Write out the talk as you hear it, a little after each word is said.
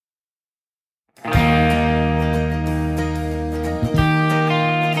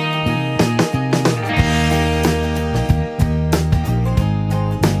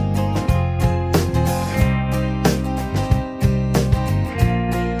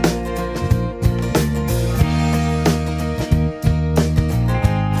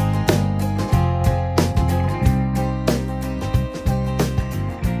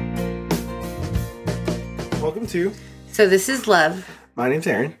to So This Is Love. My name's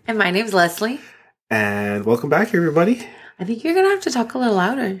Aaron. And my name's Leslie. And welcome back, everybody. I think you're going to have to talk a little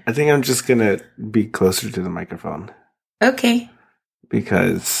louder. I think I'm just going to be closer to the microphone. Okay.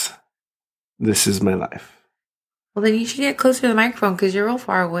 Because this is my life. Well, then you should get closer to the microphone because you're real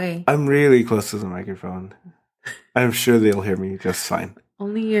far away. I'm really close to the microphone. I'm sure they'll hear me just fine.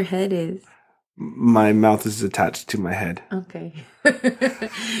 Only your head is. My mouth is attached to my head. Okay.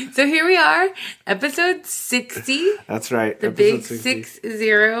 So here we are, episode 60. That's right. The big 60.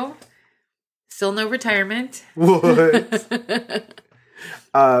 Still no retirement. What?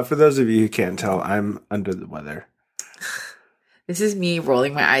 For those of you who can't tell, I'm under the weather. This is me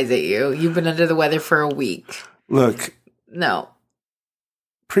rolling my eyes at you. You've been under the weather for a week. Look. No.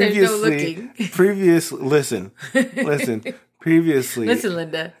 Previously, listen. Previously. Listen,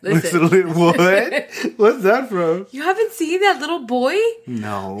 Linda. Listen. What? What's that from? You haven't seen that little boy?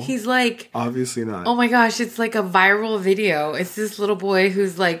 No. He's like... Obviously not. Oh my gosh, it's like a viral video. It's this little boy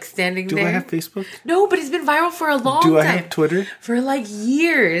who's like standing there. Do I have Facebook? No, but it's been viral for a long time. Do I have Twitter? For like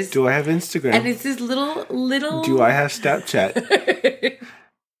years. Do I have Instagram? And it's this little... Do I have Snapchat?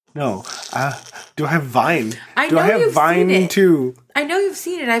 No. Do I have Vine? I have Vine too? I know you've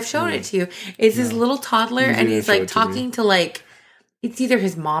seen it. I've shown it to you. It's this little toddler, and he's like talking to like, it's either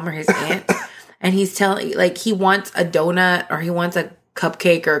his mom or his aunt, and he's telling like he wants a donut or he wants a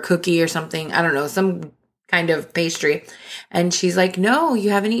cupcake or a cookie or something. I don't know, some kind of pastry. And she's like, "No, you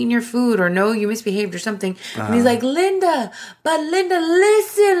haven't eaten your food," or "No, you misbehaved," or something. And he's like, "Linda,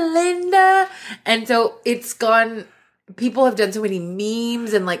 listen, Linda." And so it's gone. People have done so many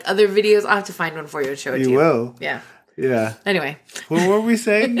memes and like other videos. I'll have to find one for you and show it to you. You will. Yeah. Yeah. Anyway. What were we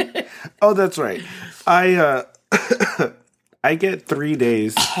saying? Oh, that's right. I get 3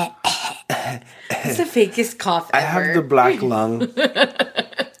 days. It's the fakest cough ever. I have the black lung.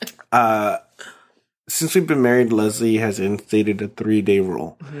 Since we've been married, Leslie has instated a 3-day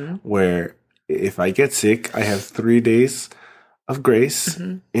rule where if I get sick, I have 3 days of grace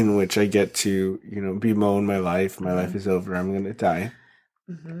in which I get to, bemoan my life. My life is over. I'm going to die.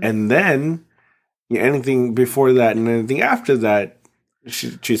 And then anything before that and anything after that,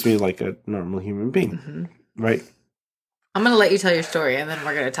 she treats me like a normal human being. Right? I'm going to let you tell your story and then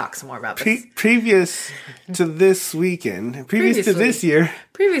we're going to talk some more about this. Previous to this weekend, previous to this year.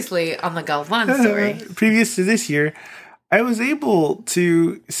 Previously on the Galvan story. Previous to this year, I was able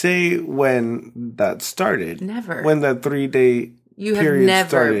to say when that started. Never. When that 3-day You have period never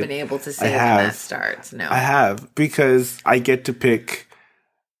started. been able to say when that starts. No. I have, because I get to pick,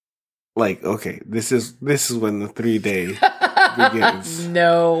 like, okay, this is when the 3-day begins.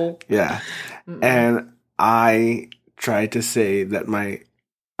 No. Yeah. And I try to say that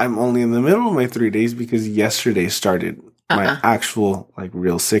I'm only in the middle of my 3 days because yesterday started my actual, like,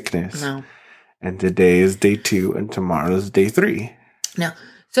 real sickness. No. And today is day 2 and tomorrow is day 3. No.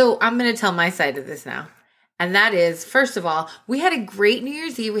 So I'm going to tell my side of this now. And that is, first of all, we had a great New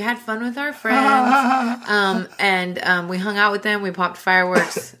Year's Eve. We had fun with our friends. And we hung out with them. We popped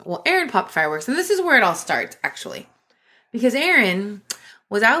fireworks. Well, Aaron popped fireworks. And this is where it all starts, actually. Because Aaron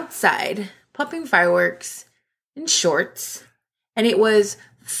was outside popping fireworks in shorts. And it was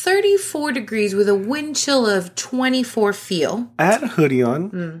 34 degrees with a wind chill of 24 feel. I had a hoodie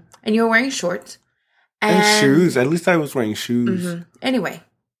on. And you were wearing shorts. And shoes. At least I was wearing shoes. Anyway,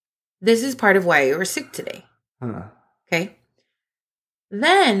 this is part of why you were sick today. Okay.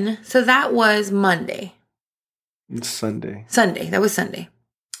 Then, so that was Monday. It's Sunday. That was Sunday.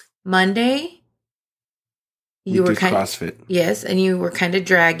 Monday, you were kind of CrossFit. Yes, and you were kind of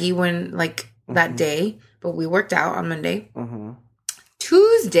draggy when that day, but we worked out on Monday.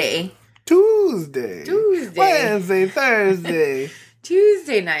 Tuesday. Wednesday, Thursday.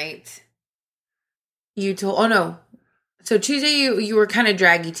 Tuesday night. You told. Oh no. So Tuesday you were kind of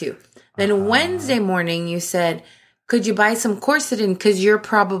draggy too. Then Wednesday morning, you said, could you buy some Quercetin because you're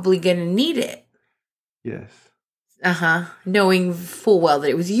probably going to need it? Yes. Knowing full well that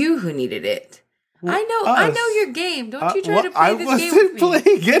it was you who needed it. Well, I know your game. Don't you try to play this game with me. I wasn't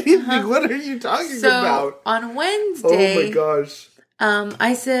playing anything. What are you talking about? On Wednesday. Oh my gosh.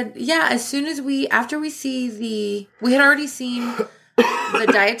 I said, yeah, as soon as we had already seen the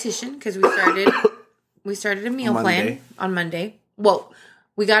dietitian because we started a meal plan on Monday. Well,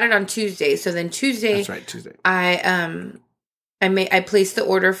 we got it on Tuesday. So then Tuesday. That's right, Tuesday. I placed the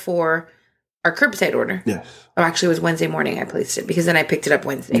order for our curbside order. Yes. Oh, actually, it was Wednesday morning I placed it because then I picked it up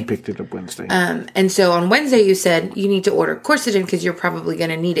Wednesday. You picked it up Wednesday. And so on Wednesday you said you need to order Quercetin because you're probably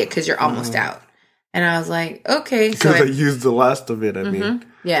going to need it because you're almost out. And I was like, okay. Because I used the last of it, I mean.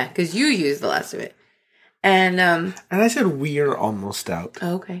 Yeah, because you used the last of it. And I said we are almost out.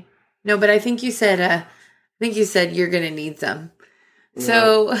 Okay. No, but I think you said think you said you're going to need some.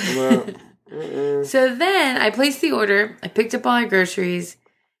 So, so then I placed the order. I picked up all our groceries,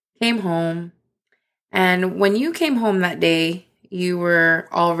 came home. And when you came home that day, you were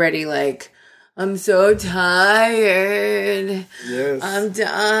already like, I'm so tired. Yes. I'm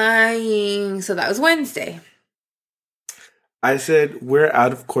dying. So that was Wednesday. I said, we're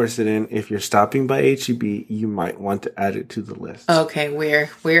out of quercetin. If you're stopping by H-E-B, you might want to add it to the list. Okay,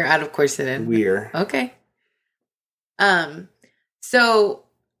 we're out of quercetin. We're. Okay. So,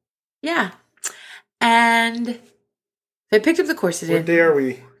 yeah. And I picked up the quercetin. What day are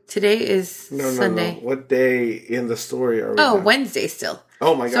we? Today is Sunday. No. What day in the story are we Oh, on? Wednesday still.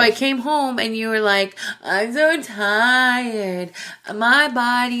 Oh, my God. So I came home and you were like, I'm so tired. My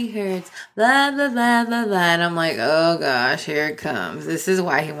body hurts. Blah, blah, blah, blah, blah. And I'm like, oh, gosh, here it comes. This is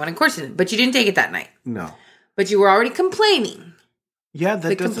why he wanted quercetin. But you didn't take it that night. No. But you were already complaining. Yeah,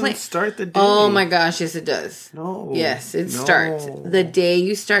 that doesn't start the day. Oh, my gosh, yes, it does. No. Yes, it starts. The day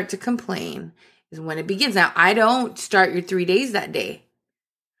you start to complain is when it begins. Now, I don't start your 3 days that day.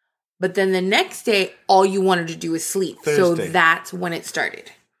 But then the next day, all you wanted to do was sleep. Thursday. So that's when it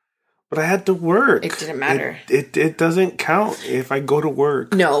started. But I had to work. It didn't matter. It doesn't count if I go to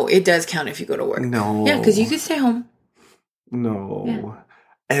work. No, it does count if you go to work. No. Yeah, because you could stay home. No. Yeah.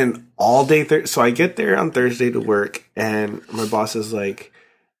 And all day. So I get there on Thursday to work, and my boss is like,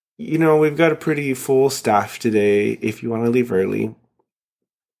 we've got a pretty full staff today. If you want to leave early,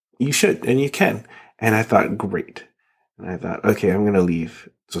 you should, and you can. And I thought, great. And I thought, okay, I'm going to leave.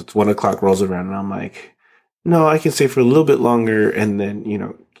 So it's 1 o'clock rolls around, and I'm like, no, I can stay for a little bit longer, and then,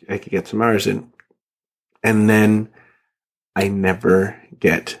 I could get some hours in. And then I never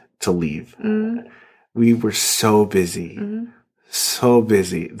get to leave. Mm-hmm. We were so busy,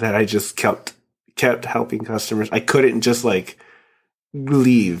 that I just kept helping customers. I couldn't just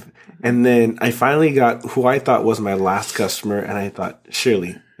leave. And then I finally got who I thought was my last customer, and I thought,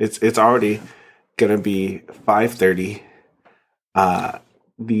 surely it's already gonna be 5:30.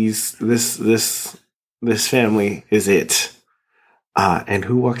 This family is it. And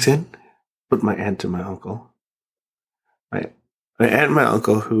who walks in? But my aunt and my uncle. My aunt and my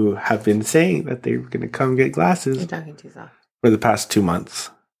uncle, who have been saying that they were going to come get glasses. You're talking too soft. For the past 2 months.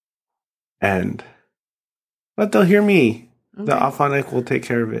 But they'll hear me. Okay. The Alphonic will take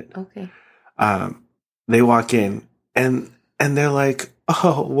care of it. Okay. They walk in and they're like,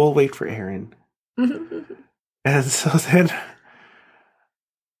 oh, we'll wait for Aaron. And so then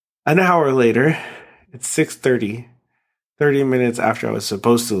an hour later, it's 6:30. 30 minutes after I was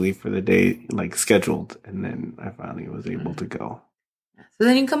supposed to leave for the day, scheduled, and then I finally was able to go. So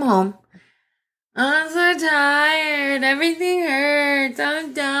then you come home. I'm so tired. Everything hurts.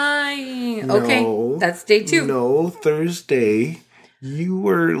 I'm dying. No, okay, that's day 2. No, Thursday, you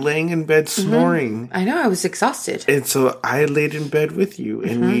were laying in bed snoring. I know, I was exhausted. And so I laid in bed with you,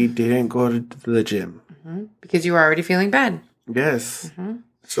 and we didn't go to the gym. Because you were already feeling bad. Yes.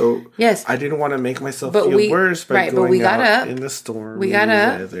 So yes, I didn't want to make myself feel worse by going out in the storm. We got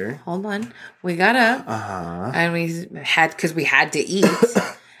up. Weather. Hold on. We got up. And because we had to eat.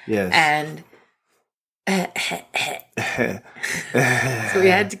 Yes. And so we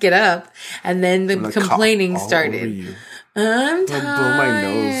had to get up. And then the complaining started. I'm tired. I'll blow my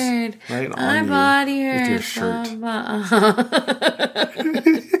nose right on my body hurts. With your shirt.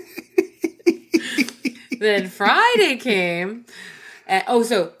 Then Friday came.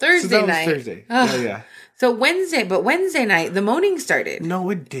 So Thursday night. Thursday. Yeah. So Wednesday night, the moaning started. No,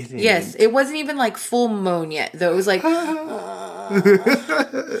 it didn't. Yes, it wasn't even full moan yet. Though it was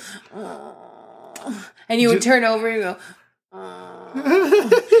and you would turn over and go,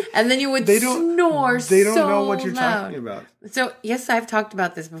 and then you would snore. They don't know what you're talking about. So yes, I've talked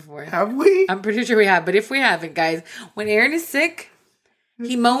about this before. Have we? I'm pretty sure we have. But if we haven't, guys, when Aaron is sick,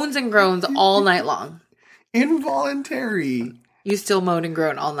 he moans and groans all night long. Involuntary. You still moan and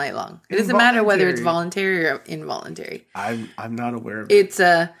groan all night long. It doesn't matter whether it's voluntary or involuntary. I'm not aware of it. It's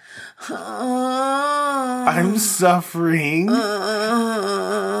a... I'm suffering.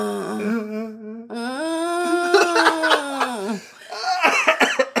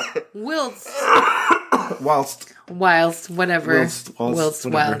 Whilst, whatever.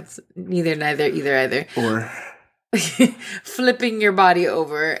 Whilst. Neither, either. Or... flipping your body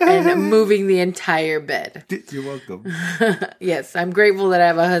over and moving the entire bed. You're welcome. Yes, I'm grateful that I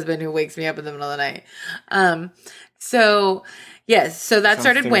have a husband who wakes me up in the middle of the night. So that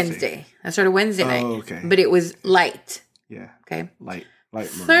started Wednesday. That started Wednesday night. Okay. But it was light. Yeah. Okay. Light.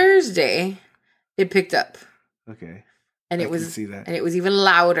 Thursday, it picked up. Okay. And I it was can see that. And it was even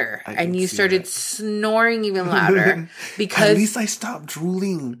louder. And you started snoring even louder because at least I stopped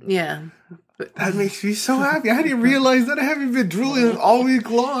drooling. Yeah. That makes me so happy. I didn't realize that I haven't been drooling all week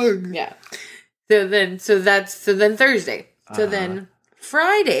long. Yeah. So then Thursday. So then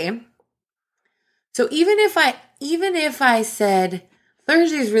Friday. So even if I said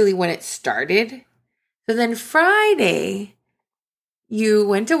Thursday is really when it started. So then Friday, you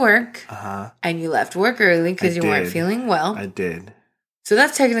went to work and you left work early because you weren't feeling well. I did. So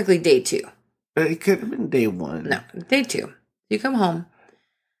that's technically day 2. It could have been day 1. No, day 2. You come home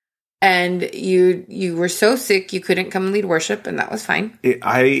and you were so sick you couldn't come and lead worship, and that was fine.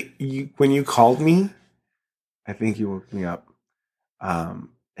 When you called me, I think you woke me up.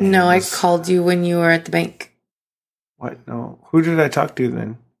 No, I called you when you were at the bank. What? No. Who did I talk to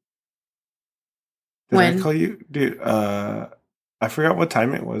then? Did when? I call you? Dude, I forgot what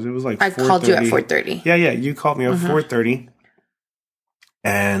time it was. It was like I called you at 4:30. Yeah. You called me at 4:30.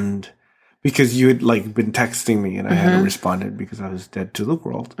 And because you had like been texting me and I hadn't responded because I was dead to the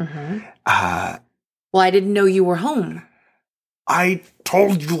world. Well, I didn't know you were home. I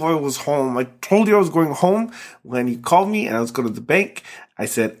told you I was home. I told you I was going home when you called me and I was going to the bank. I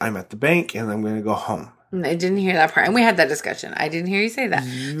said, I'm at the bank and I'm going to go home. I didn't hear that part. And we had that discussion. I didn't hear you say that.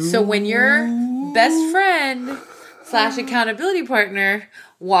 So when your best friend / accountability partner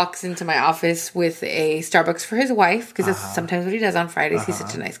walks into my office with a Starbucks for his wife, because that's sometimes what he does on Fridays. He's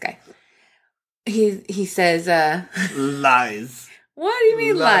such a nice guy. He says, lies. What do you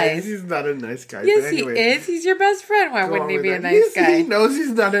mean lies? He's not a nice guy. Yes, anyway, he is. He's your best friend. Why wouldn't he be a nice guy? He knows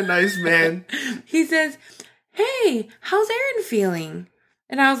he's not a nice man. He says, hey, how's Aaron feeling?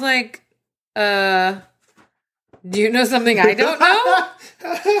 And I was like, do you know something I don't know?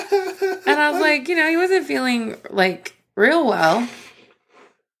 And I was like, he wasn't feeling like real well.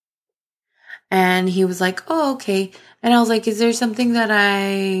 And he was like, oh, okay. And I was like, is there something that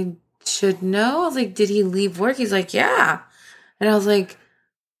I should know? I was like, did he leave work? He's like, yeah. And I was like,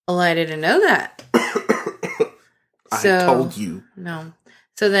 well, I didn't know that. I told you. No.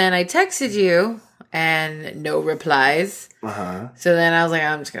 So then I texted you and no replies. So then I was like,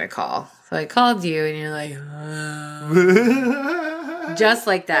 I'm just going to call. So I called you and you're like, just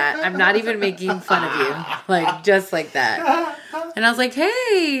like that. I'm not even making fun of you. Like, just like that. And I was like,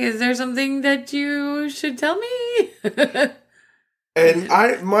 hey, is there something that you should tell me? And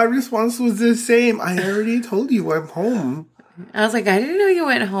my response was the same. I already told you I'm home. I was like, I didn't know you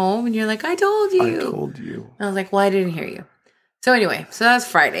went home. And you're like, I told you. I told you. And I was like, well, I didn't hear you. So anyway, so that was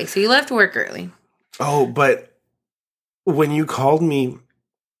Friday. So you left work early. Oh, but when you called me,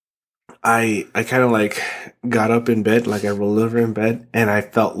 I kind of like got up in bed, like I rolled over in bed, and I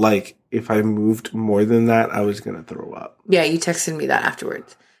felt like if I moved more than that, I was going to throw up. Yeah, you texted me that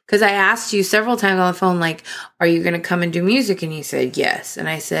afterwards. Because I asked you several times on the phone, like, are you going to come and do music? And you said yes. And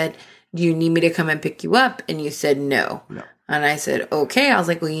I said, do you need me to come and pick you up? And you said no. And I said, okay. I was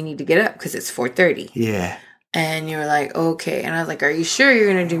like, well, you need to get up because it's 4:30. Yeah. And you were like, okay. And I was like, are you sure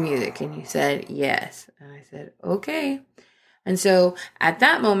you're going to do music? And you said yes. And I said, okay. And so at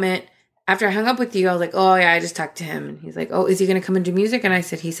that moment, after I hung up with you, I was like, oh, yeah, I just talked to him. And he's like, oh, is he going to come and do music? And I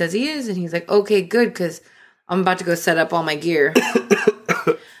said, he says he is. And he's like, okay, good, because I'm about to go set up all my gear.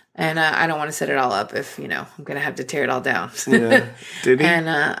 And I don't want to set it all up if, I'm going to have to tear it all down. Yeah. Did he? And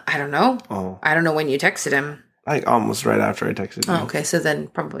I don't know. Oh. I don't know when you texted him. Like almost right after I texted you. Oh, okay. So then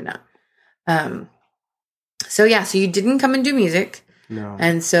probably not. So yeah, so you didn't come and do music. No.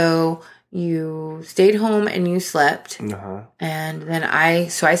 And so you stayed home and you slept. And then I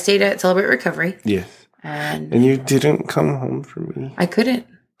stayed at Celebrate Recovery. Yes. And you didn't come home for me. I couldn't.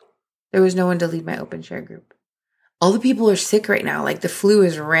 There was no one to lead my open share group. All the people are sick right now. Like the flu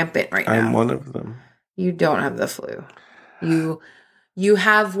is rampant right now. I'm one of them. You don't have the flu. You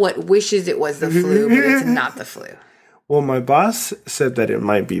have what wishes it was the flu, but it's not the flu. Well, my boss said that it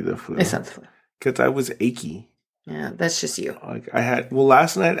might be the flu. It's not the flu. Because I was achy. Yeah, that's just you. Like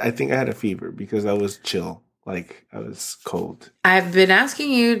last night I think I had a fever because I was chill. Like I was cold. I've been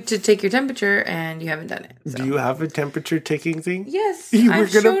asking you to take your temperature and you haven't done it. So. Do you have a temperature taking thing? Yes. You were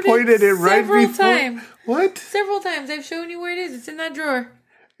going to point at it right before. Times. What? Several times. I've shown you where it is. It's in that drawer.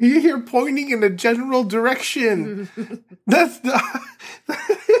 You're pointing in a general direction. That's not.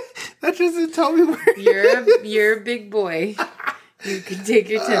 That doesn't tell me where. You're a big boy. You can take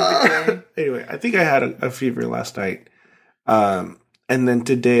your temperature. Anyway, I think I had a fever last night. And then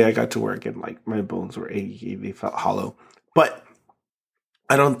today I got to work and like my bones were achy. They felt hollow. But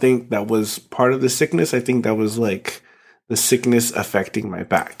I don't think that was part of the sickness. I think that was like the sickness affecting my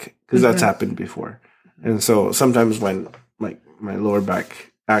back because that's happened before. And so sometimes when like my lower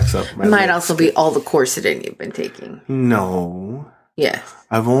back acts up, it might also be all the Quercetin you've been taking. No. Yes.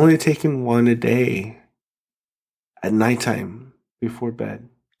 I've only taken one a day at nighttime before bed.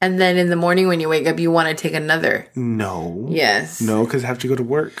 And then in the morning when you wake up, you want to take another. No. Yes. No, because I have to go to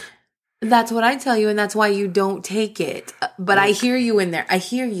work. That's what I tell you, and that's why you don't take it. But I hear you in there. I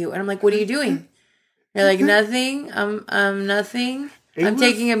hear you. And I'm like, what are you doing? You're like, nothing. Nothing. I'm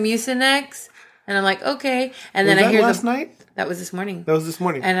taking a Mucinex. And I'm like, okay. And then I hear last night? That was this morning. That was this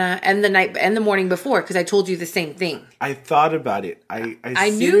morning. And the morning before, because I told you the same thing. I thought about it. I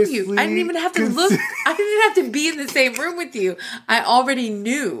knew you. I didn't even have to look. I didn't have to be in the same room with you. I already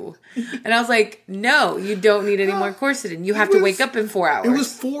knew. And I was like, no, you don't need any more quercetin. You have to wake up in 4 hours. It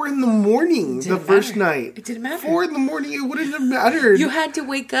was 4 a.m. the first night. It didn't matter. 4 a.m. It wouldn't have mattered. You had to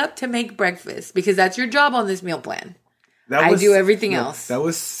wake up to make breakfast because that's your job on this meal plan. I do everything else. That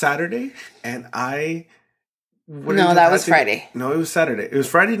was Saturday, and I... that was Friday. No, it was Saturday. It was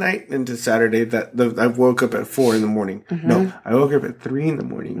Friday night into Saturday I woke up at 4 a.m. Mm-hmm. No, I woke up at 3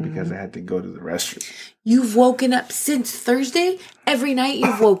 a.m. because I had to go to the restroom. You've woken up since Thursday? Every night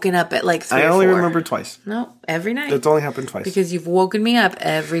you've woken up at like 3 or 4. I only remember twice. No, every night. It's only happened twice. Because you've woken me up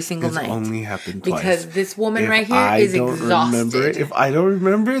every single night. It's only happened twice. Because this woman right here is exhausted. If I don't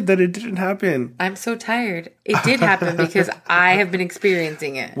remember it, then it didn't happen. I'm so tired. It did happen because I have been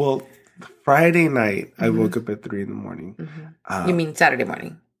experiencing it. Well, Friday night, I woke up at 3 a.m. Mm-hmm. You mean Saturday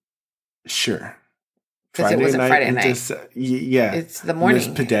morning? Sure. Because it wasn't Friday night. Yeah. It's the morning. It's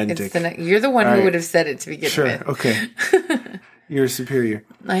pedantic. You're the one who would have said it to begin with. Sure, okay. You're superior.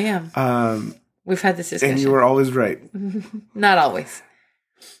 I am. We've had this discussion. And you were always right. Not always.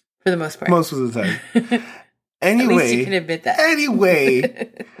 For the most part. Most of the time. Anyway. At least you can admit that.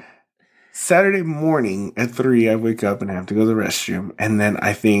 Anyway. Saturday morning at 3, I wake up and I have to go to the restroom. And then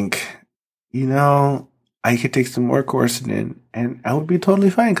I think, I could take some more quercetin and I would be totally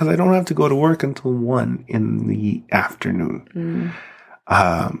fine because I don't have to go to work until 1 in the afternoon.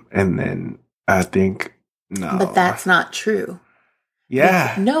 And then I think, no. But that's not true.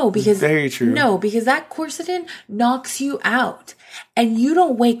 Yeah. No, because very true. No, because that quercetin knocks you out and you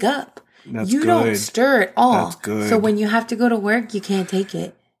don't wake up. You don't stir at all. That's good. So when you have to go to work, you can't take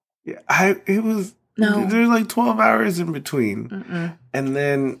it. Yeah, there's like 12 hours in between. Mm-mm. And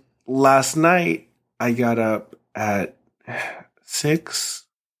then last night I got up at 6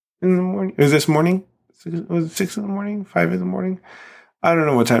 in the morning. Was this morning? Was it 6 in the morning? 5 in the morning? I don't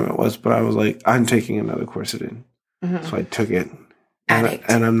know what time it was, but I was like, I'm taking another quercetin. Mm-hmm. So I took it. Addict.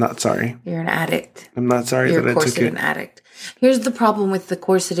 And I'm not sorry. You're an addict. I'm not sorry that I took it. You're a quercetin addict. Here's the problem with the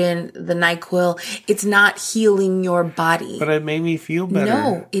quercetin, the NyQuil. It's not healing your body. But it made me feel better.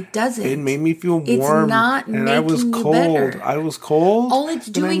 No, it doesn't. It made me feel warm. It's not and making I was you cold. better. I was cold. All it's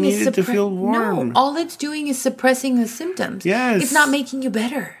doing is to feel warm. No, all it's doing is suppressing the symptoms. Yes. It's not making you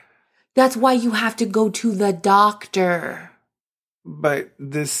better. That's why you have to go to the doctor. But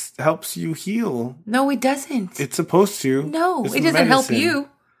this helps you heal. No, it doesn't. It's supposed to. No, it's it doesn't help you.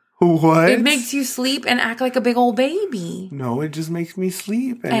 What? It makes you sleep and act like a big old baby. No, it just makes me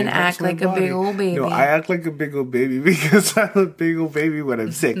sleep. And act like a big old baby. No, I act like a big old baby because I'm a big old baby when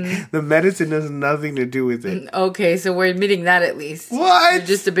I'm sick. The medicine has nothing to do with it. Okay, so we're admitting that at least. What? You're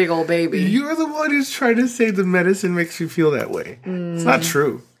just a big old baby. You're the one who's trying to say the medicine makes you feel that way. It's not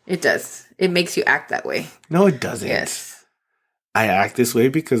true. It does. It makes you act that way. No, it doesn't. Yes. I act this way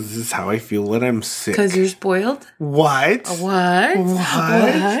because this is how I feel when I'm sick. Because you're spoiled? What? What?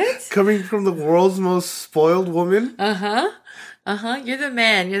 Coming from the world's most spoiled woman? You're the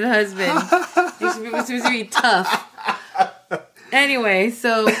man. You're the husband. You're supposed to be tough. Anyway,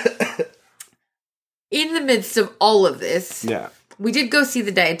 so in the midst of all of this, we did go see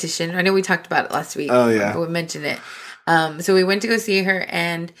the dietitian. I know we talked about it last week. Oh, yeah. We mentioned it. So we went to go see her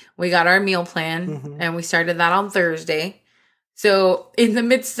and we got our meal plan and we started that on Thursday. So in the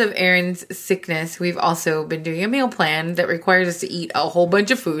midst of Aaron's sickness, we've also been doing a meal plan that requires us to eat a whole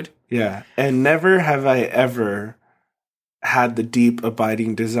bunch of food. Yeah. And never have I ever had the deep,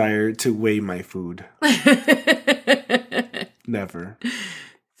 abiding desire to weigh my food. Never.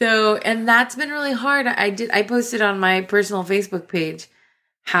 So, and that's been really hard. I posted on my personal Facebook page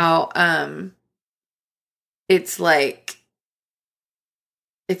how it's like,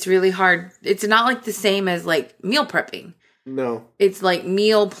 it's really hard. It's not like the same as like meal prepping. No. It's like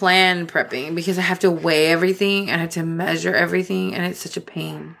meal plan prepping because I have to weigh everything and I have to measure everything and it's such a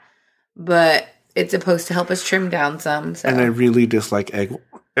pain. But it's supposed to help us trim down some. So. And I really dislike egg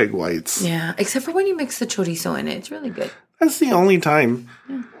whites. Yeah, except for when you mix the chorizo in it. It's really good. That's the only time.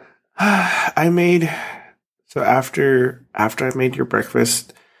 Yeah. So after I made your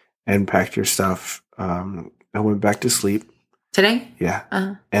breakfast and packed your stuff, I went back to sleep. Today? Yeah.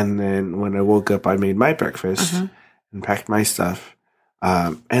 Uh-huh. And then when I woke up, I made my breakfast. And packed my stuff.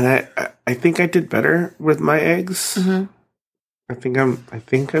 And I think I did better with my eggs. I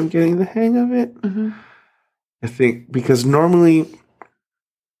think I'm getting the hang of it. Mm-hmm. I think because normally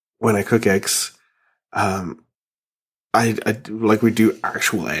when I cook eggs, I do, like, we do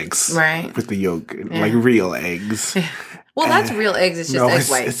actual eggs, right, with the yolk, like real eggs. Well, that's real eggs. It's just egg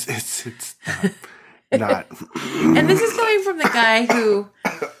white. It's not. And this is coming from the guy who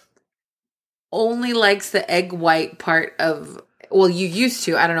only likes the egg white part of. Well, you used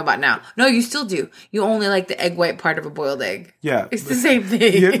to. I don't know about now. No, you still do. You only like the egg white part of a boiled egg. Yeah. It's the same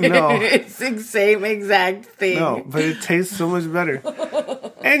thing. Yeah, no. It's the same exact thing. No, but it tastes so much better.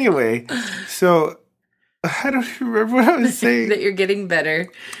 Anyway, so I don't remember what I was saying. That you're getting better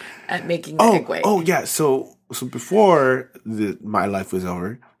at making the egg white. Oh, yeah. So before my life was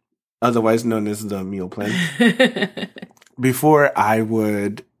over, otherwise known as the meal plan, before I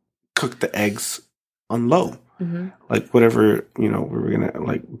would cook the eggs on low. Mm-hmm. Like whatever, we were going to,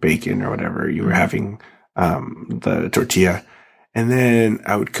 like, bacon or whatever you were having, the tortilla. And then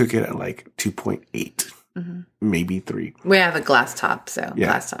I would cook it at like 2.8, maybe 3. We have a glass top, so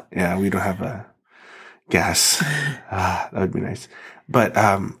glass top. Yeah, we don't have a gas. That would be nice. But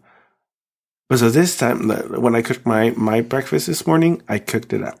so this time, when I cooked my breakfast this morning, I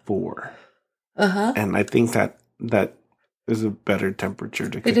cooked it at 4. Uh-huh. And I think that is a better temperature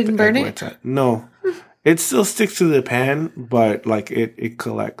to cook it didn't burn it? At. No. It still sticks to the pan, but like it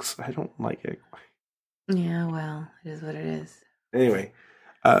collects. I don't like it. Yeah, well, it is what it is. Anyway,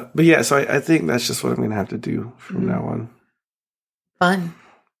 but yeah, so I think that's just what I'm going to have to do from now on. Fun.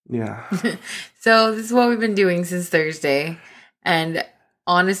 Yeah. So this is what we've been doing since Thursday. And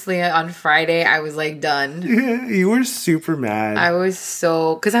honestly, on Friday, I was like done. Yeah, you were super mad.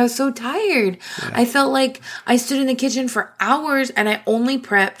 Because I was so tired. Yeah. I felt like I stood in the kitchen for hours and I only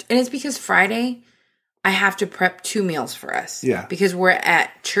prepped. And it's because Friday, I have to prep 2 meals for us. Yeah. Because we're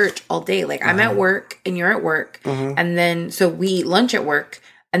at church all day. Like, I'm at work and you're at work. And then, so we eat lunch at work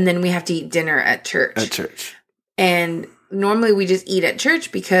and then we have to eat dinner at church. And normally we just eat at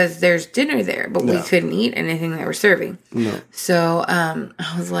church because there's dinner there, but we couldn't eat anything that we're serving. No. So,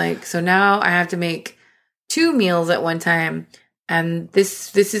 I was like, so now I have to make 2 meals at one time. And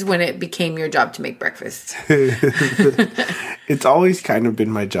this is when it became your job to make breakfast. It's always kind of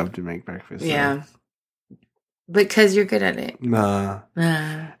been my job to make breakfast. Yeah. Because you're good at it. Nah.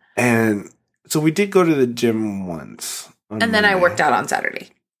 And so we did go to the gym once. And then Monday. I worked out on Saturday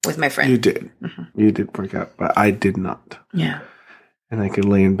with my friend. You did. Mm-hmm. You did work out, but I did not. Yeah. And I could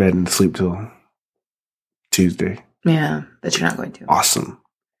lay in bed and sleep till Tuesday. Yeah, but you're not going to. Awesome.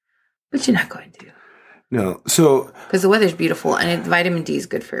 But you're not going to. No, so... Because the weather's beautiful, and vitamin D is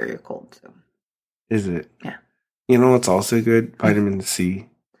good for your cold. So. Is it? Yeah. You know what's also good? Vitamin C.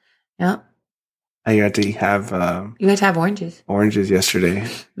 Yeah. I got to have... you got to have oranges. Oranges yesterday.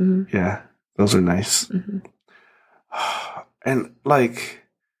 Mm-hmm. Yeah, those are nice. Mm-hmm. And, like,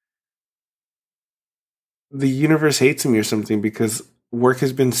 the universe hates me or something because work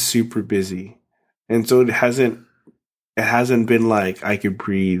has been super busy. And so it hasn't been like I could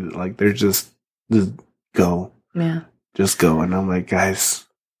breathe. Like, they're just go. Yeah. Just go. And I'm like, guys,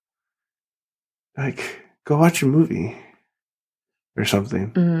 like, go watch a movie or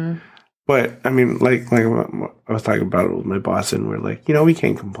something. Mm-hmm. But, I mean, like I was talking about it with my boss, and we're like, we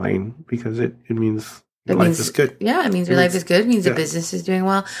can't complain because it means life is good. Yeah, it means your life is good. It means the business is doing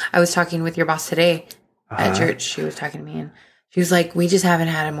well. I was talking with your boss today at church. She was talking to me, and she was like, we just haven't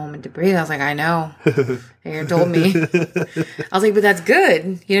had a moment to breathe. I was like, I know. You told me. I was like, but that's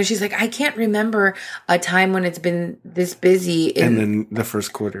good. She's like, I can't remember a time when it's been this busy. And then the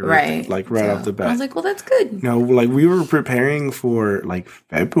first quarter. Right. Like right off the bat. I was like, well, that's good. No, like we were preparing for like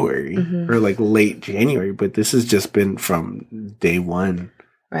February or like late January, but this has just been from day one.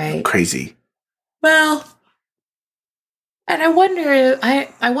 Right. Crazy. Well... And I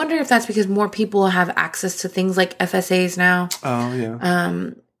wonder if that's because more people have access to things like FSAs now. Oh,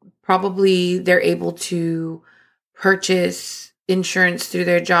 yeah. Probably they're able to purchase insurance through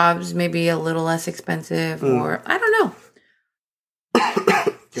their jobs, maybe a little less expensive, or I don't know.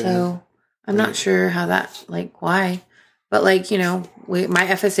 So I'm not sure how that, like, why. But, like, my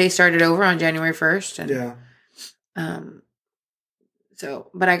FSA started over on January 1st. And, yeah. So,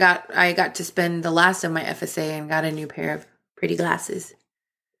 but I got to spend the last of my FSA and got a new pair of pretty glasses.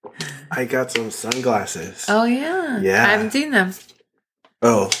 I got some sunglasses. Oh, yeah. Yeah. I haven't seen them.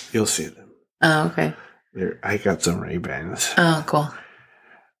 Oh, you'll see them. Oh, okay. I got some Ray-Bans. Oh, cool.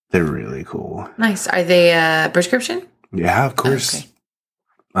 They're really cool. Nice. Are they prescription? Yeah, of course. Okay.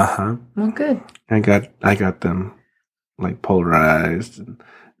 Uh-huh. Well, good. I got them like polarized and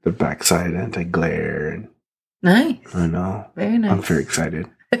the backside anti-glare. And nice. I know. Very nice. I'm very excited.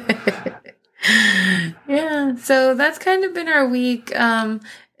 Yeah. So that's kind of been our week.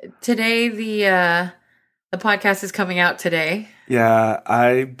 Today, the podcast is coming out today. Yeah,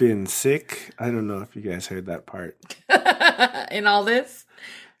 I've been sick. I don't know if you guys heard that part. In all this?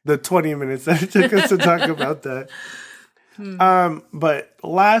 The 20 minutes that it took us to talk about that. But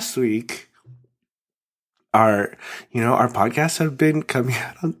last week, our podcasts have been coming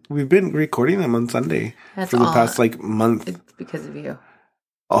out. We've been recording them on Sunday for the past month. It's because of you.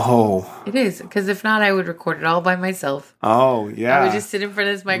 Oh, it is, because if not, I would record it all by myself. Oh, yeah. I would just sit in front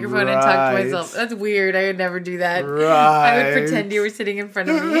of this microphone and talk to myself. That's weird. I would never do that. Right. I would pretend you were sitting in front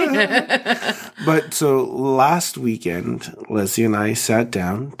of me. But so last weekend, Leslie and I sat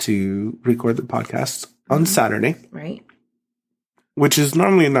down to record the podcast on Saturday. Right. Which is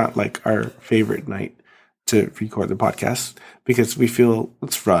normally not like our favorite night to record the podcast because we feel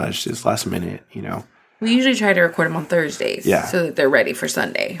it's rushed, it's last minute, We usually try to record them on Thursdays, so that they're ready for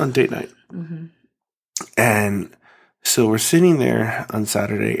Sunday. On date night. Mm-hmm. And so we're sitting there on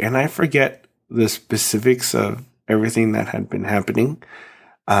Saturday, and I forget the specifics of everything that had been happening.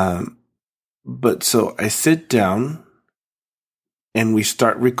 But so I sit down, and we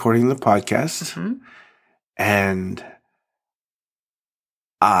start recording the podcast, and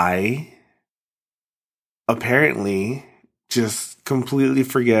I apparently just completely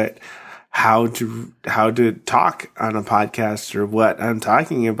forget how to talk on a podcast or what I'm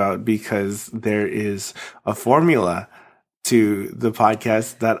talking about, because there is a formula to the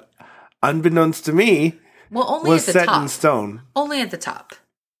podcast that, unbeknownst to me, only was at the set top. in stone. Only at the top.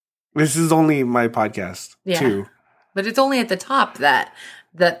 This is only my podcast, too. But it's only at the top that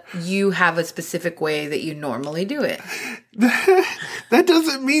you have a specific way that you normally do it. That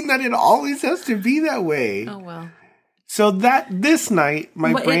doesn't mean that it always has to be that way. Oh, well. So this night,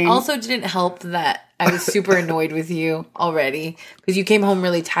 but brain... It also didn't help that I was super annoyed with you already because you came home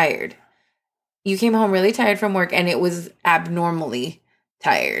really tired. You came home really tired from work, and it was abnormally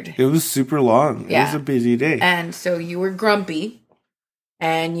tired. It was super long. Yeah. It was a busy day. And so you were grumpy,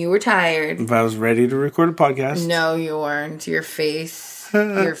 and you were tired. If I was ready to record a podcast. No, you weren't. Your face.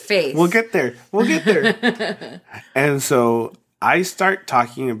 Your face. We'll get there. And so I start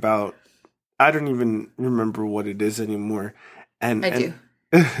talking about... I don't even remember what it is anymore. I do.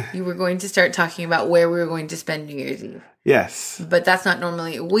 You were going to start talking about where we were going to spend New Year's Eve. Yes. But that's not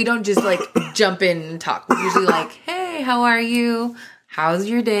normally... We don't just, jump in and talk. We're usually hey, how are you? How's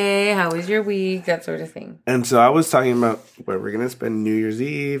your day? How was your week? That sort of thing. And so I was talking about where we're going to spend New Year's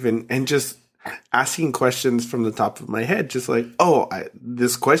Eve and just asking questions from the top of my head. Just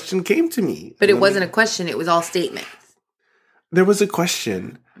this question came to me. But it wasn't a question. It was all statements. There was a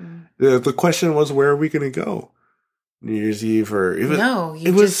question. The question was, where are we going to go? New Year's Eve or...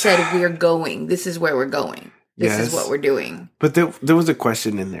 You just said, we're going. This is where we're going. This is what we're doing. But there was a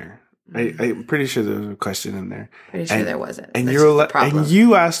question in there. I'm pretty sure there was a question in there. Pretty sure there wasn't. And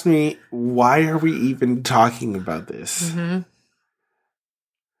you asked me, why are we even talking about this? Mm-hmm.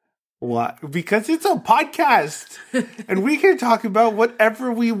 Why? Because it's a podcast, and we can talk about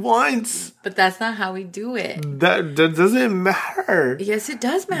whatever we want. But that's not how we do it. That doesn't matter. Yes, it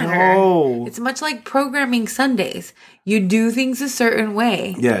does matter. No. It's much like programming Sundays. You do things a certain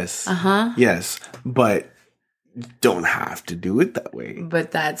way. Yes. Yes, but you don't have to do it that way. But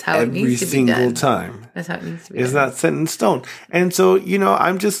that's how it needs to be done. Every single time. That's how it needs to be It's not set in stone. And so,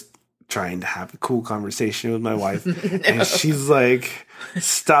 I'm just trying to have a cool conversation with my wife. And she's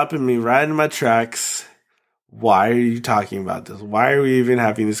stopping me right in my tracks. Why are you talking about this? Why are we even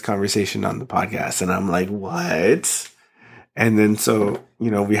having this conversation on the podcast? And I'm like, what? And then so,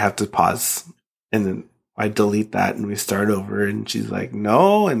 we have to pause. And then I delete that and we start over. And she's like,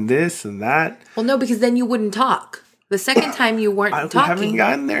 no, and this and that. Well, no, because then you wouldn't talk. The second time you weren't talking. I haven't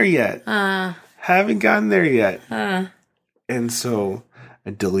gotten there yet. And so I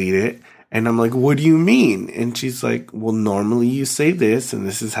delete it. And I'm like, what do you mean? And she's like, well, normally you say this, and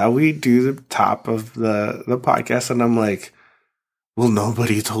this is how we do the top of the podcast. And I'm like, well,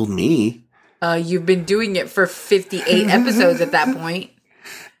 nobody told me. You've been doing it for 58 episodes at that point.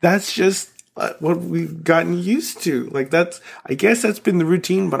 That's just what we've gotten used to. I guess that's been the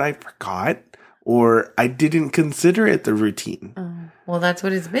routine, but I forgot, or I didn't consider it the routine. Well, that's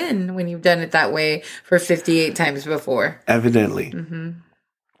what it's been when you've done it that way for 58 times before. Evidently. Mm-hmm.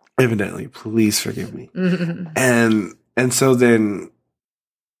 Evidently, please forgive me. And so then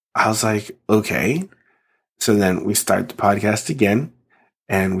I was like, okay. So then we start the podcast again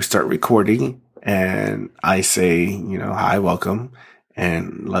and we start recording and I say, hi, welcome.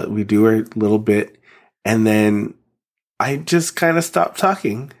 And we do a little bit. And then I just kind of stopped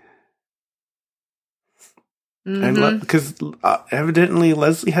talking. Mm-hmm. And because evidently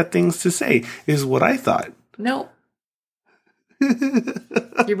Leslie had things to say, is what I thought. Nope.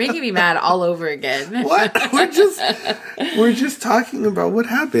 You're making me mad all over again. What? We're just talking about what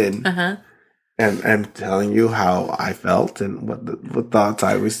happened. Uh-huh. And I'm telling you how I felt and what thoughts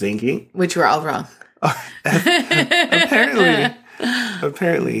I was thinking. Which were all wrong.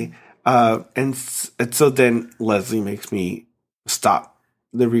 Apparently. And so then Leslie makes me stop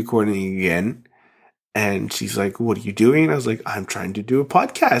the recording again. And she's like, what are you doing? I was like, I'm trying to do a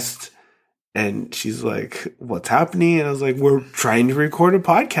podcast. And she's like, what's happening? And I was like, we're trying to record a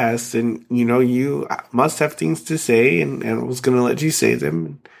podcast. And, you must have things to say. And I was going to let you say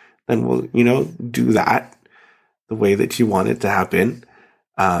them. And we'll, do that the way that you want it to happen.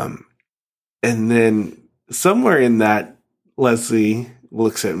 And then somewhere in that, Leslie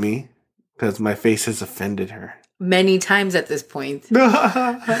looks at me because my face has offended her. Many times at this point.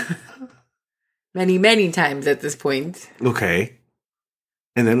 Many times at this point. Okay.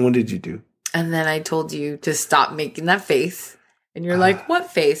 And then what did you do? And then I told you to stop making that face. And you're like,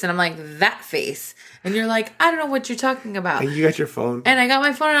 what face? And I'm like, that face. And you're like, I don't know what you're talking about. And you got your phone. And I got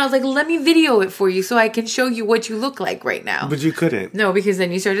my phone and I was like, let me video it for you so I can show you what you look like right now. But you couldn't. No, because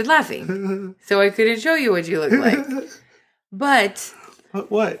then you started laughing. So I couldn't show you what you look like. But...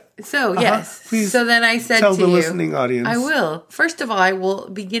 What? So, yes. Please so then I said tell to the you, listening audience. I will. First of all, I will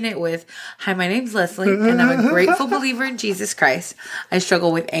begin it with, hi, my name's Leslie, and I'm a grateful believer in Jesus Christ. I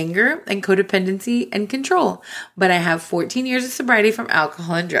struggle with anger and codependency and control, but I have 14 years of sobriety from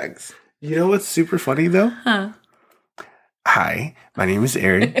alcohol and drugs. You know what's super funny, though? Huh? Hi, my name is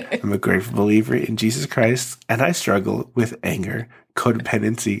Aaron. I'm a grateful believer in Jesus Christ, and I struggle with anger,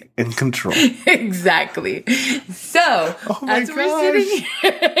 codependency, and control. Exactly. So, as we're sitting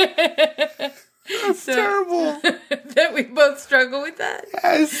here... That's terrible. That we both struggle with that?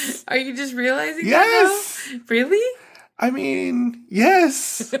 Yes. Are you just realizing yes. that now? Really? I mean,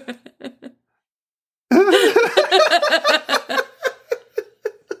 yes.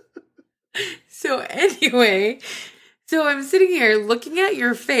 So anyway... So I'm sitting here looking at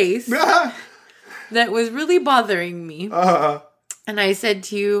your face that was really bothering me. And I said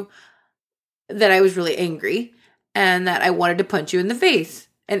to you that I was really angry and that I wanted to punch you in the face.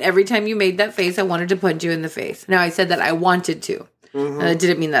 And every time you made that face, I wanted to punch you in the face. Now, I said that I wanted to. And it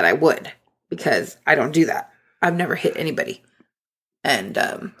didn't mean that I would, because I don't do that. I've never hit anybody. And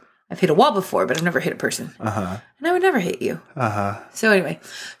I've hit a wall before, but I've never hit a person. And I would never hit you. So anyway,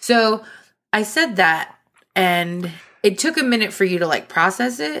 so I said that, and... It took a minute for you to,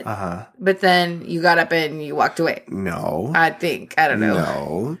 process it. But then you got up and you walked away. No. I think. I don't know.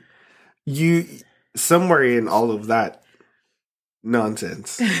 No. You, somewhere in all of that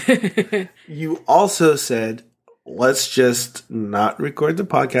nonsense, you also said, let's just not record the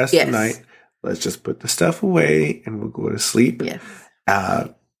podcast tonight. Let's just put the stuff away and we'll go to sleep. Yes.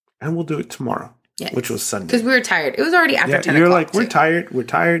 And we'll do it tomorrow. Yes. Which was Sunday. Because we were tired. It was already after 10 o'clock. You're like, we're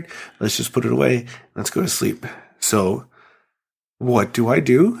tired. Let's just put it away. Let's go to sleep. So, what do I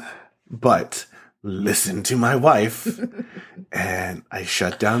do but listen to my wife? And I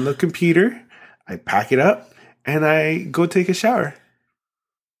shut down the computer, I pack it up, and I go take a shower.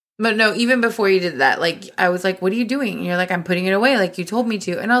 But no, even before you did that, I was like, what are you doing? And you're like, I'm putting it away like you told me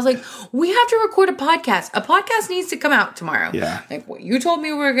to. And I was like, we have to record a podcast. A podcast needs to come out tomorrow. Yeah. What you told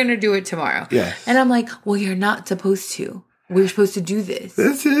me we were going to do it tomorrow. Yeah. And I'm like, well, you're not supposed to. We're supposed to do this.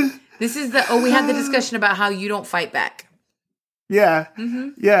 That's it. This is we had the discussion about how you don't fight back. Yeah.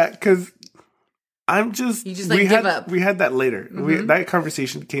 Yeah, because I'm just... You just give up. We had that later. That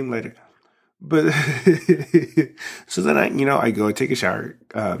conversation came later. But... so then I go take a shower.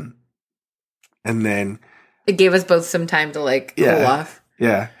 And then... It gave us both some time to cool off.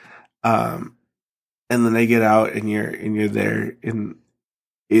 Yeah. And then I get out and you're there in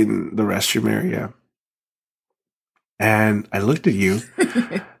the restroom area. And I looked at you.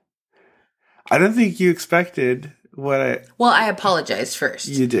 I don't think you expected what I... Well, I apologized first.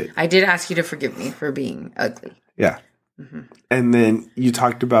 You did. I did ask you to forgive me for being ugly. Yeah. And then you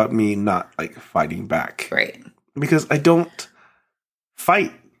talked about me not, fighting back. Right. Because I don't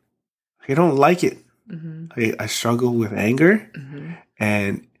fight. I don't like it. I struggle with anger.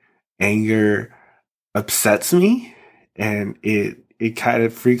 And anger upsets me. And it kind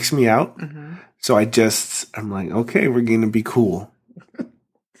of freaks me out. So I'm like, okay, we're going to be cool.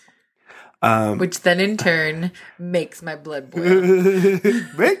 Which then in turn makes my blood boil.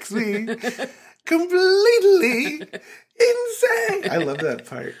 Makes me completely insane. I love that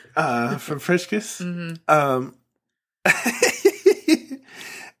part from Fresh Kiss. And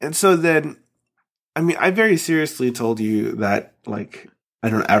so then, I very seriously told you that, I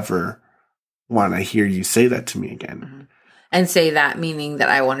don't ever want to hear you say that to me again. And say that, meaning that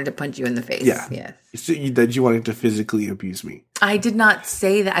I wanted to punch you in the face. Yeah. Yes. So that you wanted to physically abuse me. I did not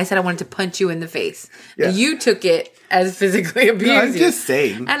say that. I said I wanted to punch you in the face. Yeah. You took it as physically abusing. No, I'm just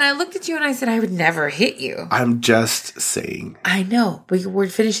saying. And I looked at you and I said, I would never hit you. I'm just saying. I know, but we're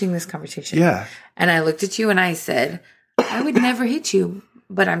finishing this conversation. Yeah. And I looked at you and I said, I would never hit you,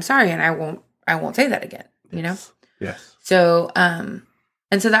 but I'm sorry, and I won't say that again. You know? Yes. So, and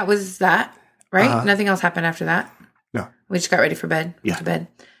so that was that, right? Uh-huh. Nothing else happened after that. No. We just got ready for bed. Yeah. Went to bed.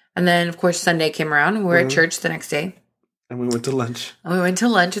 And then, of course, Sunday came around and we were at church the next day. And we went to lunch. And we went to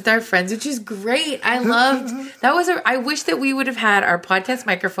lunch with our friends, which is great. I loved that. I wish that we would have had our podcast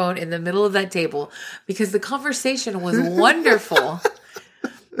microphone in the middle of that table because the conversation was wonderful.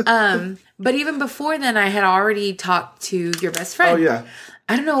 But even before then, I had already talked to your best friend. Oh, yeah.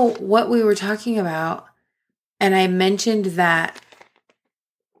 I don't know what we were talking about. And I mentioned that,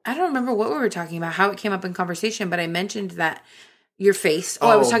 I don't remember what we were talking about, how it came up in conversation, but I mentioned that your face.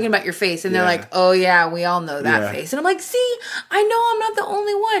 I was talking about your face. And they're like, oh, yeah, we all know that face. And I'm like, see, I know I'm not the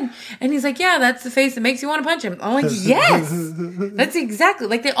only one. And he's like, yeah, that's the face that makes you want to punch him. I'm like, yes, that's exactly.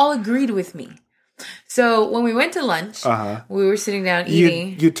 Like, they all agreed with me. So when we went to lunch, we were sitting down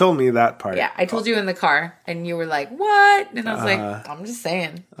eating. You told me that part. Yeah, I told you in the car. And you were like, what? And I was like, I'm just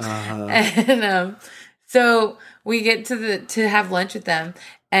saying. And so we get to have lunch with them.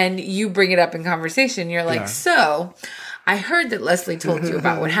 And you bring it up in conversation. You're like, so I heard that Leslie told you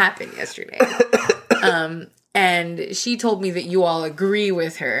about what happened yesterday. And she told me that you all agree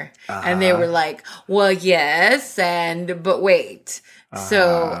with her. And they were like, well, yes. But wait.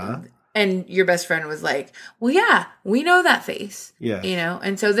 So, and your best friend was like, well, yeah, we know that face. Yeah. You know?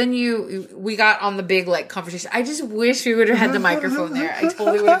 And so then we got on the big like conversation. I just wish we would have had the microphone there. I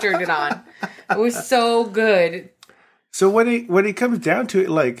totally would have turned it on. It was so good. So when it comes down to it,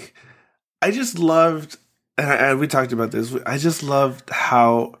 like, I just loved, and we talked about this, I just loved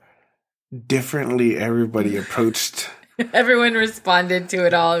how differently everybody approached. Everyone responded to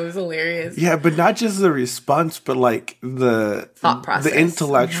it all. It was hilarious. Yeah, but not just the response, but like the thought process, the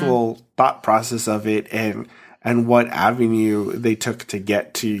intellectual thought process of it, and what avenue they took to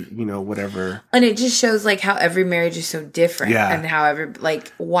get to, you know, whatever. And it just shows like how every marriage is so different, and how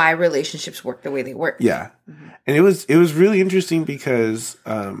why relationships work the way they work. Yeah, and it was really interesting because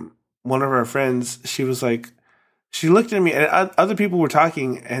one of our friends, she was like, she looked at me, and other people were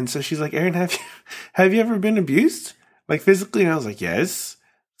talking, and so she's like, Aaron, have you ever been abused? Like physically? And I was like, yes.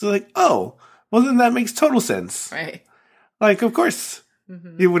 So like, oh, well then that makes total sense. Right. Like, of course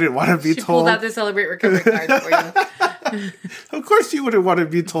you wouldn't want to be she told. Pulled out the Celebrate Recovery card for you. Of course you wouldn't want to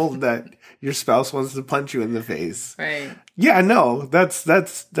be told that your spouse wants to punch you in the face. Right. Yeah, no, that's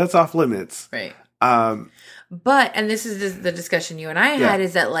off limits. Right. But, and this is the discussion you and I had,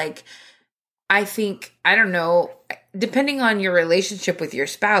 is that like, I think, I don't know, depending on your relationship with your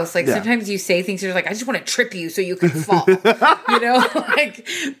spouse, like sometimes you say things, you're like, I just want to trip you so you can fall. You know, like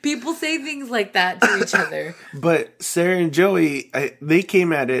people say things like that to each other. But Sarah and Joey, they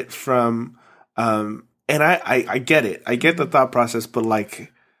came at it from, and I get it. I get the thought process, but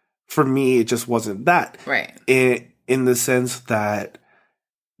like for me, it just wasn't that. Right. In the sense that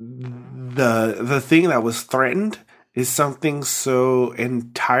the thing that was threatened is something so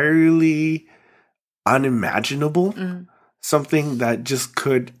entirely unimaginable, something that just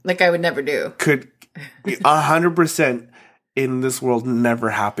could, like, I would never do, could 100% in this world never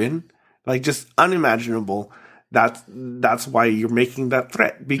happen, like just unimaginable. That's why you're making that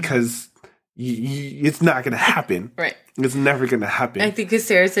threat, because it's not going to happen. Right. It's never going to happen. I think because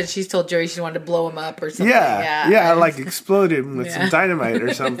Sarah said she's told Joey she wanted to blow him up or something. Yeah, like explode him with some dynamite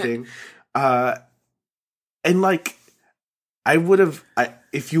or something. And like,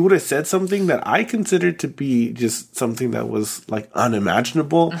 if you would have said something that I considered to be just something that was like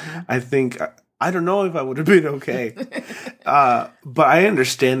unimaginable, I think, I don't know if I would have been okay. But I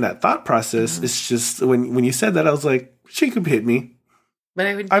understand that thought process. It's just when you said that, I was like, she could hit me. But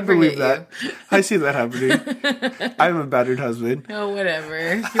I would I never believe hit that. you. I see that happening. I'm a battered husband. Oh,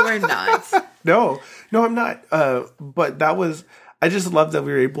 whatever. You are not. No, I'm not. But that was, I just love that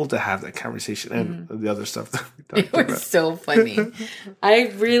we were able to have that conversation and the other stuff that we talked about. It was so funny. I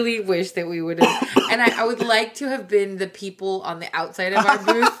really wish that we would have, and I would like to have been the people on the outside of our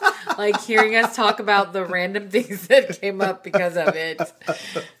booth, like hearing us talk about the random things that came up because of it.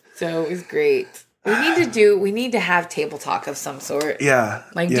 So it was great. We need to have table talk of some sort. Yeah.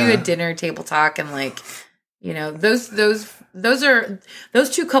 Like do a dinner table talk, and like, you know, those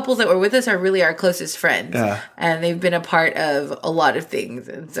two couples that were with us are really our closest friends. Yeah. And they've been a part of a lot of things.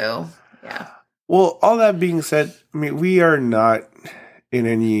 And so, yeah. Well, all that being said, I mean, we are not in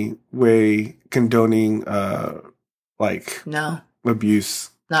any way condoning like No. abuse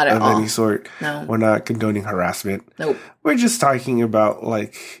Not at of all. any sort. No. We're not condoning harassment. Nope. We're just talking about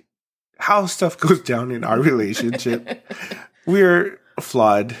like how stuff goes down in our relationship. We're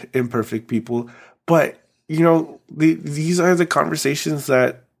flawed, imperfect people, but you know, these are the conversations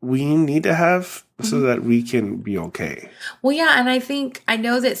that we need to have so that we can be okay. Well, yeah, and I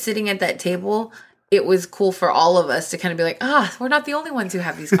know that sitting at that table, it was cool for all of us to kind of be like, we're not the only ones who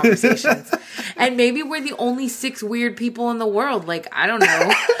have these conversations. And maybe we're the only 6 weird people in the world. Like, I don't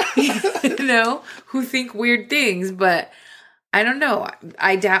know, you know, who think weird things, but I don't know.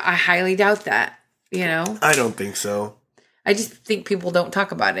 I highly doubt that, you know? I don't think so. I just think people don't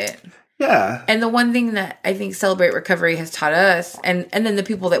talk about it. Yeah. And the one thing that I think Celebrate Recovery has taught us, and then the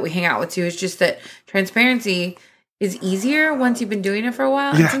people that we hang out with too, is just that transparency is easier once you've been doing it for a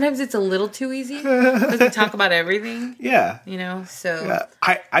while. Yeah. And sometimes it's a little too easy because we talk about everything. Yeah. You know, so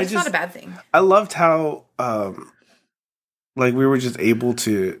yeah. It's not a bad thing. I loved how, like we were just able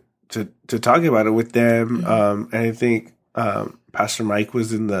to talk about it with them. And I think, Pastor Mike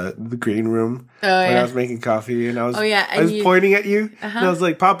was in the green room when I was making coffee, and I was pointing at you, and I was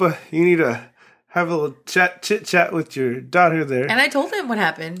like, "Papa, you need to have a little chit chat with your daughter there." And I told him what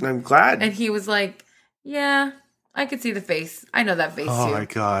happened. I'm glad, and he was like, "Yeah, I could see the face. I know that face too." Oh my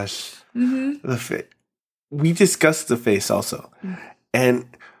gosh, the face. We discussed the face also, and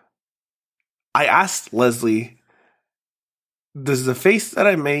I asked Leslie, "Does the face that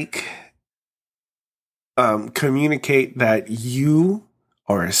I make?" Communicate that you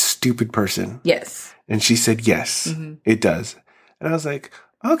are a stupid person? Yes. And she said, yes, it does. And I was like,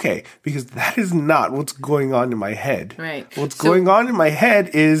 okay, because that is not what's going on in my head. Right. What's going on in my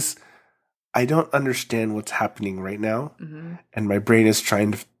head is I don't understand what's happening right now. And my brain is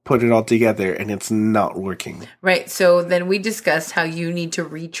trying to put it all together and it's not working. Right. So then we discussed how you need to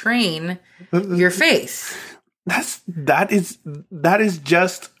retrain your face. That is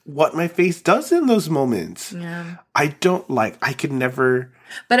just what my face does in those moments. Yeah. I could never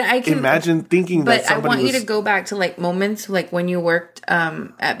I can imagine thinking that somebody I want you to go back to like moments like when you worked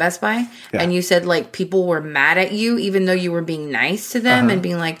at Best Buy and you said like people were mad at you even though you were being nice to them and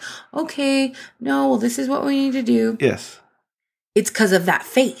being like, okay, no, well, this is what we need to do. Yes. It's because of that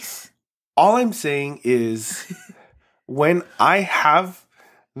face. All I'm saying is when I have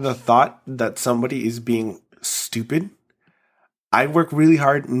the thought that somebody is being stupid, I work really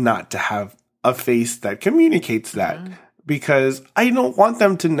hard not to have a face that communicates that because I don't want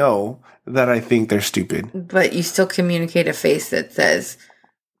them to know that I think they're stupid. But you still communicate a face that says,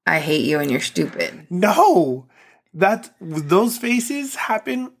 I hate you and you're stupid. No, those faces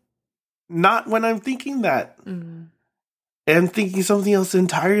happen not when I'm thinking that. I'm thinking something else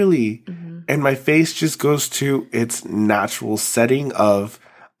entirely. And my face just goes to its natural setting of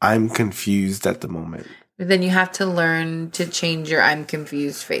I'm confused at the moment. Then you have to learn to change your I'm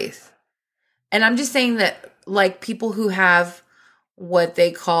confused face. And I'm just saying that like people who have what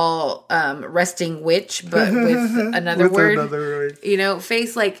they call resting witch, but with another word, you know,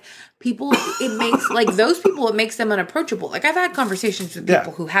 face, like people, it makes like those people, it makes them unapproachable. Like I've had conversations with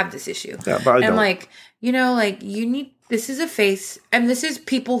people who have this issue. Yeah, but I'm like, you know, like this is a face, and this is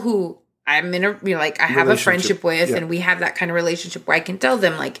people who I'm in I have a friendship with, and we have that kind of relationship where I can tell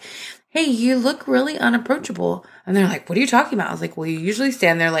them like, hey, you look really unapproachable. And they're like, what are you talking about? I was like, well, you usually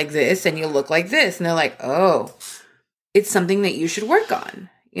stand there like this and you look like this. And they're like, oh, it's something that you should work on,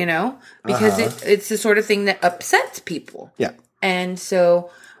 you know, because it's the sort of thing that upsets people. Yeah. And so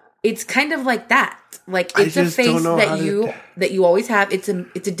it's kind of like that. Like it's a face that you always have. It's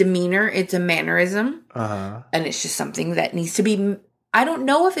a demeanor. It's a mannerism. And it's just something that needs to be, I don't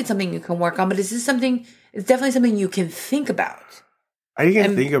know if it's something you can work on, but it's definitely something you can think about. I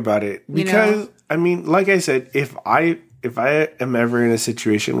can think about it because, you know, I mean, like I said, if I am ever in a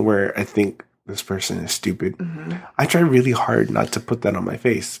situation where I think this person is stupid, I try really hard not to put that on my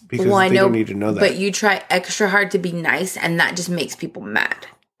face because they don't need to know that. But you try extra hard to be nice, and that just makes people mad.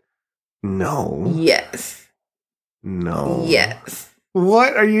 No. Yes. No. Yes.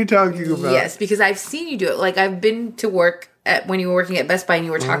 What are you talking about? Yes, because I've seen you do it. Like I've been to work when you were working at Best Buy and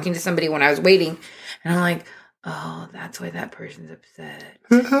you were talking to somebody when I was waiting, and I'm like, oh, that's why that person's upset.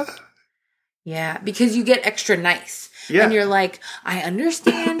 Yeah, because you get extra nice. Yeah. And you're like, I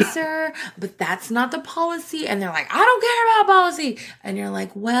understand, sir, but that's not the policy. And they're like, I don't care about policy. And you're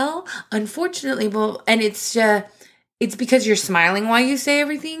like, well, unfortunately, and it's because you're smiling while you say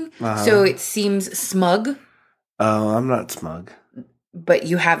everything. So it seems smug. Oh, I'm not smug. But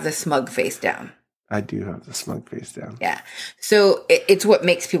you have the smug face down. I do have the smug face down. Yeah. So it's what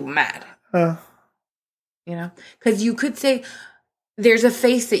makes people mad. You know, because you could say, there's a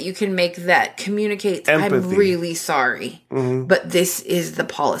face that you can make that communicates, empathy. I'm really sorry, but this is the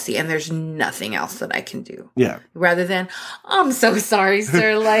policy and there's nothing else that I can do. Yeah. Rather than, I'm so sorry,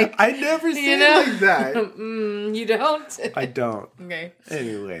 sir. Like, I never say it like that. You don't? I don't. Okay.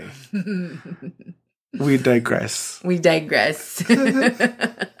 Anyway. We digress. We digress.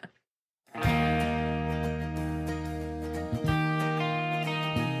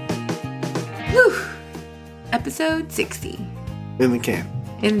 Whew. Episode 60. In the can.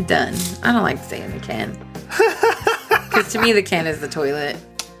 And done. I don't like to say in the can. Because to me, the can is the toilet.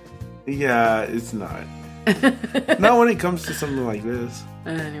 Yeah, it's not. Not when it comes to something like this.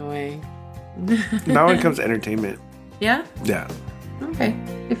 Anyway. Not when it comes to entertainment. Yeah? Yeah. Okay.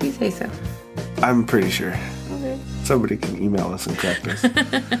 If you say so. I'm pretty sure. Okay. Somebody can email us and correct us.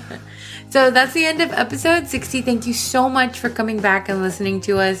 So that's the end of episode 60. Thank you so much for coming back and listening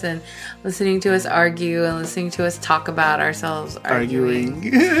to us argue and listening to us talk about ourselves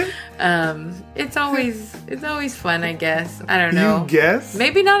arguing. It's always fun, I guess. I don't know. You guess?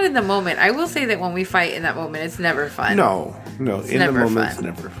 Maybe not in the moment. I will say that when we fight in that moment, it's never fun. No. In the moment, it's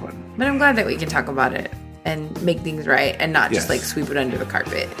never fun. But I'm glad that we can talk about it and make things right and not just like sweep it under the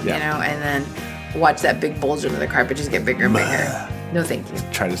carpet, and then watch that big bulge under the carpet just get bigger and bigger. No, thank you.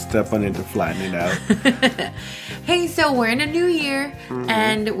 Try to step on it to flatten it out. Hey, so we're in a new year,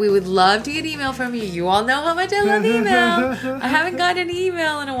 and we would love to get email from you. You all know how much I love email. I haven't gotten an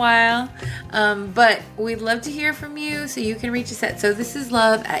email in a while, but we'd love to hear from you, so you can reach us at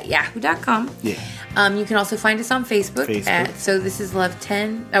sothissislove@yahoo.com. Yeah. You can also find us on Facebook. At So This Is Love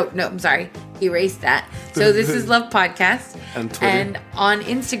 10. Oh, no, I'm sorry. Erase that. So This Is Love Podcast. And Twitter. And on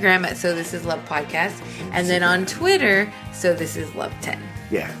Instagram at So This Is Love Podcast. And then on Twitter, So This Is Love 10.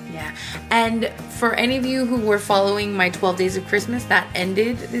 Yeah. Yeah. And for any of you who were following my 12 Days of Christmas, that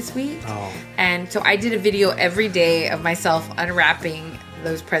ended this week. Oh. And so I did a video every day of myself unwrapping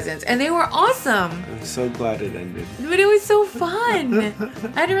those presents, and they were awesome. I'm so glad it ended. But it was so fun.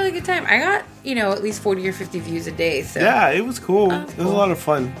 I had a really good time. I got, at least 40 or 50 views a day. So yeah, it was cool. It was a lot of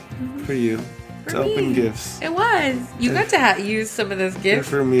fun for you to open gifts. It was. You got to use some of those gifts. And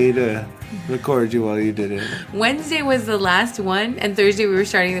for me to record you while you did it. Wednesday was the last one, and Thursday we were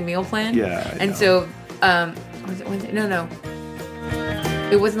starting the meal plan. Yeah. And so, was it Wednesday? No.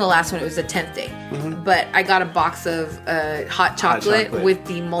 It wasn't the last one. It was the 10th day. But I got a box of hot chocolate with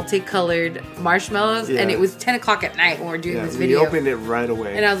the multicolored marshmallows. Yeah. And it was 10 o'clock at night when we were doing this video. We opened it right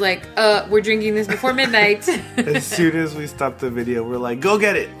away. And I was like, we're drinking this before midnight. As soon as we stopped the video, we're like, go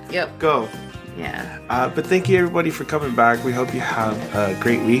get it. Yep. Go. Yeah. But thank you, everybody, for coming back. We hope you have a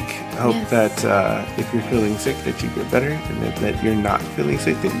great week. I hope that if you're feeling sick, that you get better. And that you're not feeling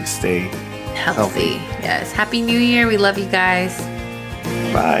sick, that you stay healthy. Yes. Happy New Year. We love you guys.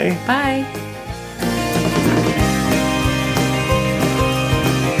 Bye. Bye.